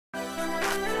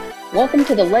Welcome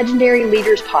to the Legendary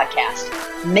Leaders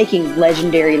Podcast, Making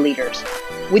Legendary Leaders,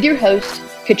 with your host,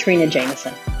 Katrina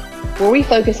Jameson, where we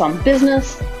focus on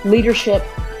business, leadership,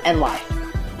 and life.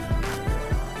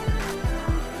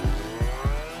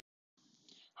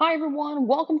 Hi, everyone.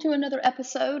 Welcome to another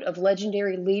episode of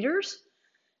Legendary Leaders.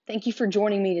 Thank you for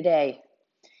joining me today.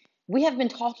 We have been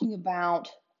talking about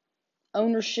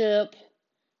ownership,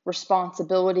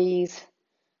 responsibilities,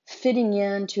 fitting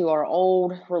into our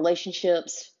old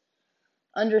relationships,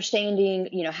 understanding,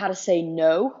 how to say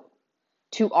no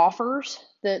to offers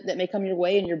that may come your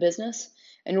way in your business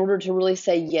in order to really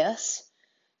say yes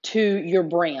to your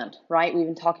brand, right? We've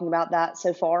been talking about that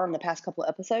so far in the past couple of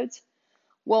episodes.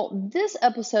 Well, this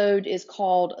episode is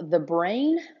called The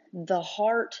Brain, the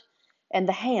Heart, and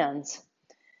the Hands.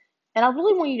 And I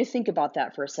really want you to think about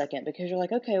that for a second because you're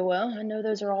like, okay, well, I know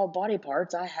those are all body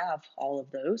parts. I have all of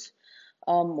those.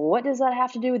 What does that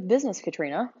have to do with business,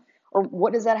 Katrina? Or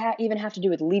what does that even have to do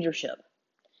with leadership?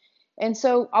 And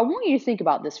so I want you to think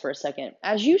about this for a second.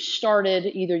 As you started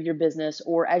either your business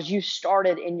or as you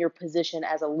started in your position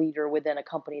as a leader within a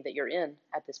company that you're in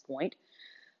at this point,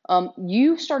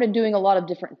 you started doing a lot of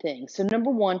different things. So number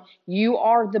one, you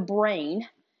are the brain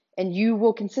and you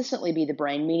will consistently be the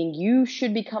brain, meaning you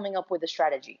should be coming up with a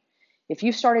strategy. If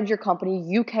you started your company,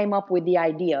 you came up with the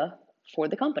idea for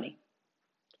the company.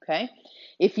 Okay?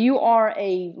 If you are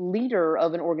a leader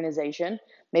of an organization,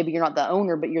 maybe you're not the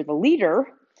owner, but you're the leader,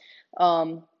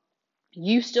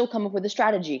 you still come up with a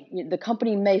strategy. The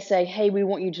company may say, hey, we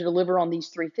want you to deliver on these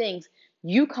 3 things.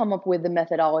 You come up with the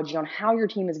methodology on how your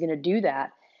team is going to do that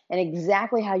and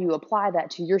exactly how you apply that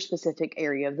to your specific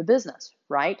area of the business,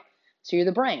 right? So you're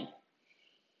the brain.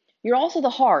 You're also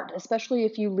the heart, especially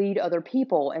if you lead other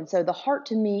people. And so the heart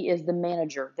to me is the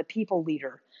manager, the people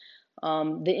leader.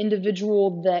 The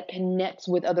individual that connects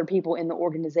with other people in the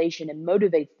organization and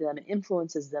motivates them and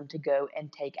influences them to go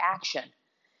and take action.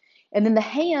 And then the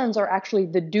hands are actually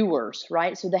the doers,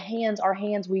 right? So the hands,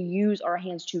 we use our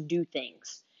hands to do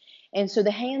things. And so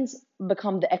the hands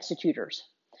become the executors.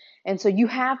 And so you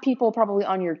have people probably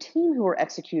on your team who are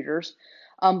executors,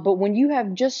 but when you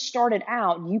have just started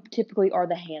out, you typically are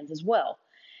the hands as well.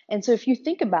 And so if you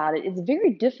think about it, it's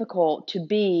very difficult to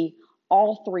be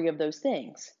all 3 of those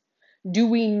things. Do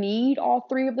we need all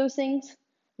 3 of those things?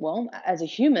 Well, as a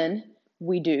human,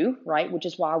 we do, right? Which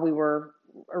is why we were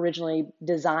originally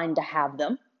designed to have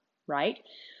them, right?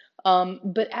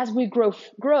 But as we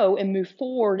grow and move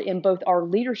forward in both our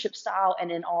leadership style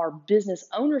and in our business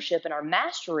ownership and our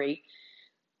mastery,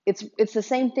 it's the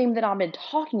same thing that I've been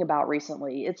talking about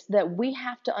recently. It's that we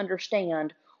have to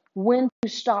understand when to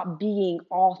stop being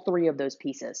all 3 of those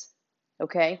pieces,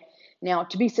 okay? Now,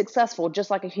 to be successful, just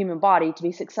like a human body, to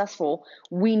be successful,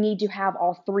 we need to have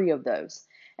all 3 of those.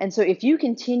 And so if you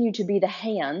continue to be the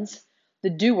hands,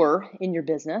 the doer in your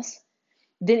business,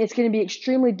 then it's going to be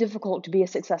extremely difficult to be a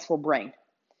successful brain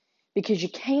because you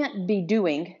can't be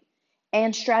doing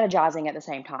and strategizing at the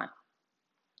same time,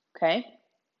 okay?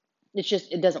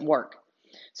 It doesn't work.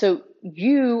 So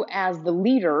you as the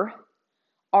leader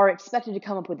are expected to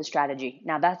come up with a strategy.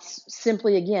 Now that's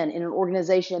simply, again, in an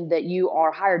organization that you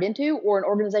are hired into or an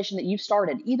organization that you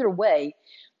started. Either way,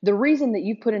 the reason that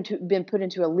you've been put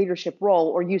into a leadership role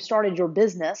or you started your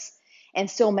business and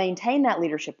still maintain that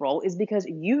leadership role is because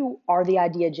you are the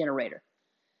idea generator.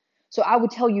 So I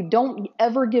would tell you, don't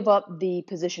ever give up the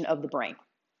position of the brain,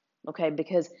 okay?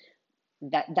 Because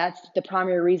that's the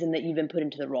primary reason that you've been put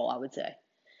into the role, I would say.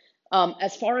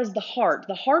 As far as the heart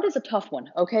is a tough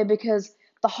one, okay? Because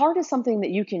the heart is something that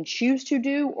you can choose to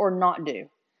do or not do.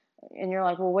 And you're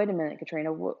like, well, wait a minute,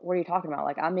 Katrina, what are you talking about?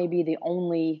 Like, I may be the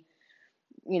only,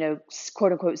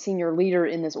 quote unquote, senior leader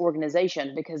in this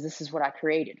organization because this is what I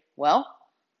created. Well,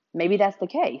 maybe that's the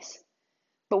case.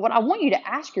 But what I want you to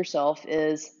ask yourself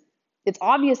is, it's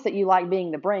obvious that you like being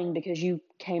the brain because you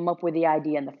came up with the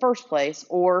idea in the first place,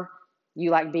 or you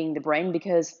like being the brain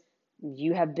because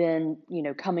you have been,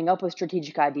 coming up with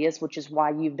strategic ideas, which is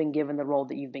why you've been given the role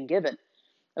that you've been given.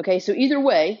 Okay, so either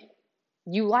way,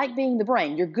 you like being the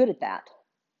brain. You're good at that.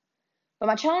 But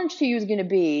my challenge to you is going to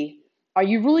be, are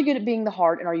you really good at being the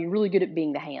heart and are you really good at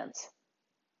being the hands?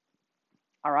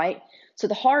 All right, so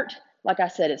the heart, like I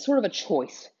said, it's sort of a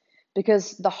choice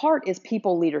because the heart is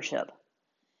people leadership.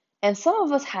 And some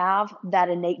of us have that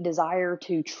innate desire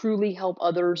to truly help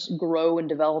others grow and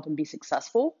develop and be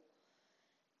successful.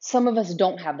 Some of us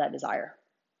don't have that desire,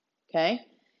 okay?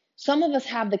 Some of us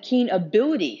have the keen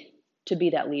ability to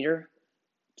be that leader.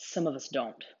 Some of us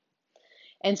don't.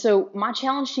 And so my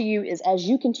challenge to you is as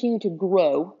you continue to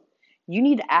grow, you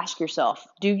need to ask yourself,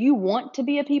 do you want to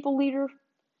be a people leader?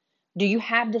 Do you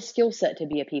have the skill set to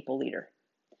be a people leader?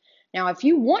 Now, if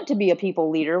you want to be a people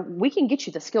leader, we can get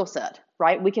you the skill set,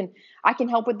 right? I can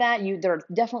help with that. There are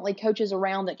definitely coaches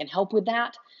around that can help with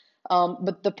that.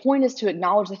 But the point is to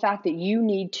acknowledge the fact that you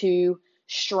need to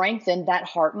strengthen that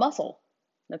heart muscle.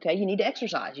 Okay, you need to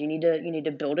exercise. You need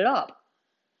to build it up.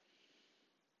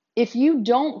 If you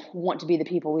don't want to be the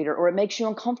people leader, or it makes you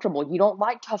uncomfortable, you don't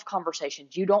like tough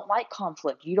conversations, you don't like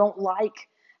conflict, you don't like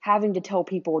having to tell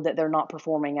people that they're not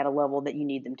performing at a level that you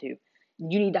need them to,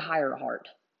 you need to hire a heart.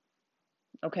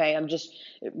 Okay,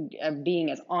 I'm being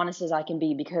as honest as I can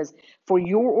be, because for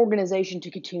your organization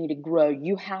to continue to grow,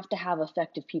 you have to have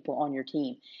effective people on your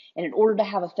team. And in order to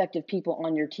have effective people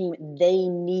on your team, they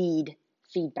need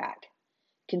feedback,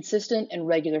 consistent and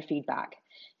regular feedback.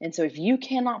 And so if you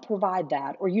cannot provide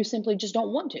that, or you simply just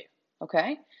don't want to,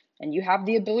 okay, and you have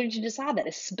the ability to decide that,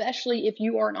 especially if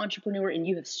you are an entrepreneur and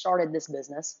you have started this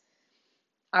business,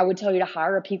 I would tell you to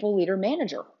hire a people leader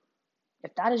manager.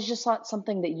 If that is just not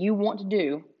something that you want to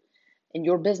do in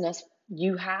your business,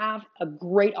 you have a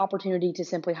great opportunity to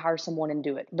simply hire someone and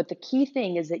do it. But the key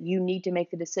thing is that you need to make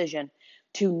the decision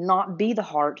to not be the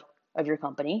heart of your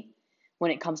company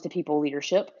when it comes to people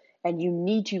leadership. And you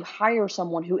need to hire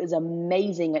someone who is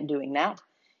amazing at doing that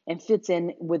and fits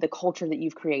in with the culture that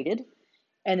you've created,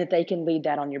 and that they can lead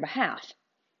that on your behalf.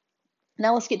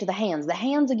 Now let's get to the hands. The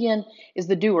hands, again, is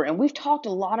the doer. And we've talked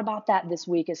a lot about that this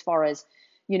week, as far as,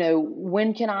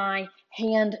 when can I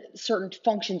hand certain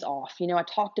functions off? I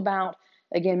talked about,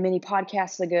 again, many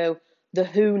podcasts ago, the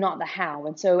who, not the how.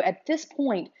 And so at this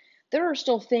point, there are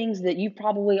still things that you've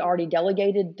probably already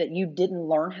delegated that you didn't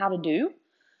learn how to do.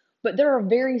 But there are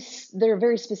very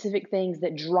specific things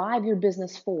that drive your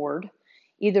business forward,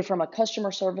 either from a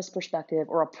customer service perspective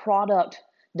or a product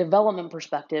development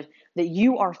perspective, that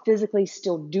you are physically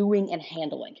still doing and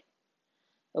handling.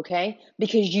 Okay?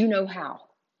 Because you know how.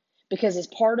 Because as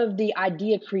part of the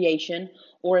idea creation,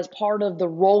 or as part of the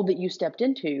role that you stepped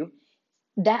into,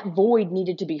 that void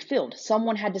needed to be filled.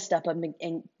 Someone had to step up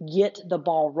and get the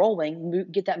ball rolling,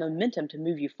 get that momentum to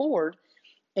move you forward,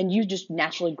 and you just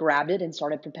naturally grabbed it and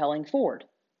started propelling forward.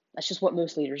 That's just what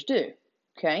most leaders do,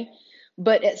 okay?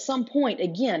 But at some point,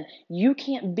 again, you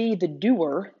can't be the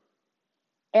doer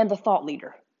and the thought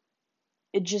leader.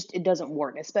 It doesn't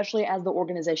work, especially as the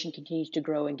organization continues to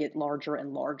grow and get larger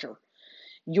and larger.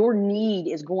 Your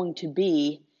need is going to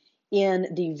be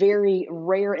in the very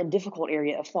rare and difficult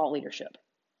area of thought leadership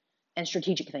and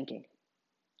strategic thinking,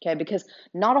 okay? Because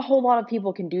not a whole lot of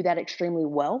people can do that extremely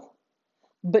well.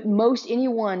 But most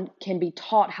anyone can be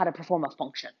taught how to perform a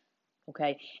function,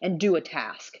 okay, and do a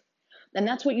task. And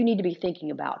that's what you need to be thinking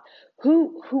about.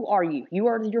 Who are you? You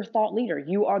are your thought leader.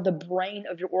 You are the brain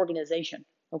of your organization,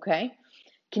 okay?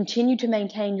 Continue to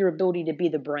maintain your ability to be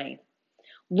the brain.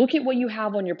 Look at what you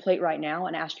have on your plate right now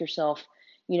and ask yourself,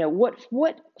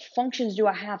 what functions do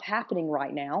I have happening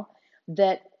right now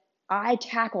that I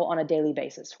tackle on a daily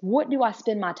basis? What do I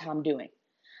spend my time doing?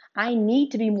 I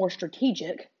need to be more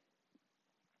strategic.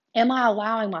 Am I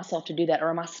allowing myself to do that, or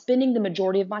am I spending the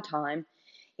majority of my time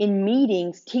in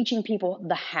meetings teaching people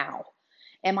the how?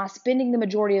 Am I spending the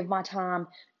majority of my time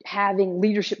having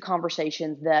leadership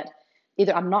conversations that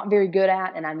either I'm not very good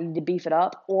at and I need to beef it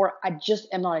up, or I just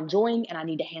am not enjoying and I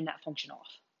need to hand that function off?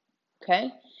 Okay?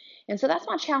 And so that's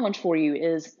my challenge for you,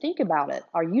 is think about it.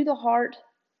 Are you the heart,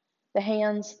 the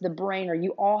hands, the brain? Are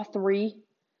you all three?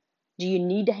 Do you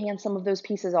need to hand some of those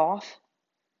pieces off?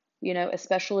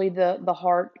 Especially the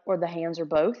heart or the hands, or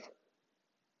both?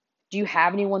 Do you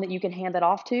have anyone that you can hand that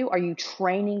off to? Are you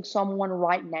training someone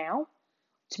right now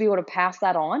to be able to pass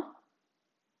that on?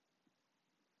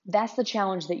 That's the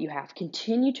challenge that you have.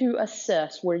 Continue to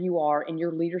assess where you are in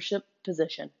your leadership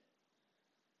position.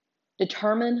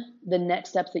 Determine the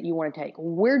next steps that you want to take.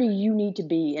 Where do you need to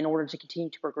be in order to continue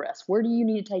to progress? Where do you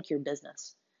need to take your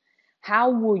business?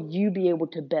 How will you be able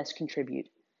to best contribute?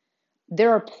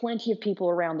 There are plenty of people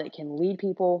around that can lead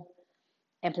people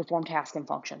and perform tasks and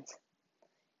functions.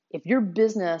 If your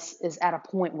business is at a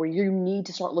point where you need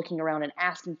to start looking around and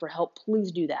asking for help,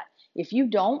 please do that. If you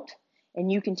don't, and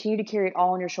you continue to carry it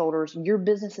all on your shoulders, your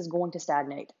business is going to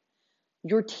stagnate.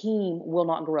 Your team will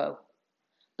not grow,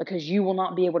 because you will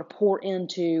not be able to pour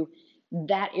into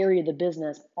that area of the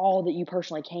business all that you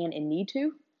personally can and need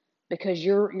to, because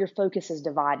your focus is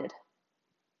divided.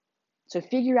 So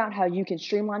figure out how you can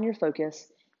streamline your focus,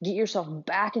 get yourself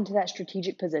back into that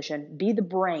strategic position, be the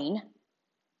brain,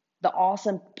 the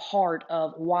awesome part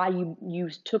of why you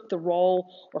took the role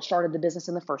or started the business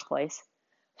in the first place.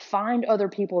 Find other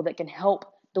people that can help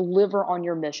deliver on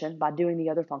your mission by doing the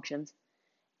other functions.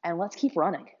 And let's keep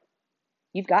running.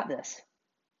 You've got this.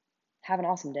 Have an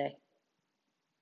awesome day.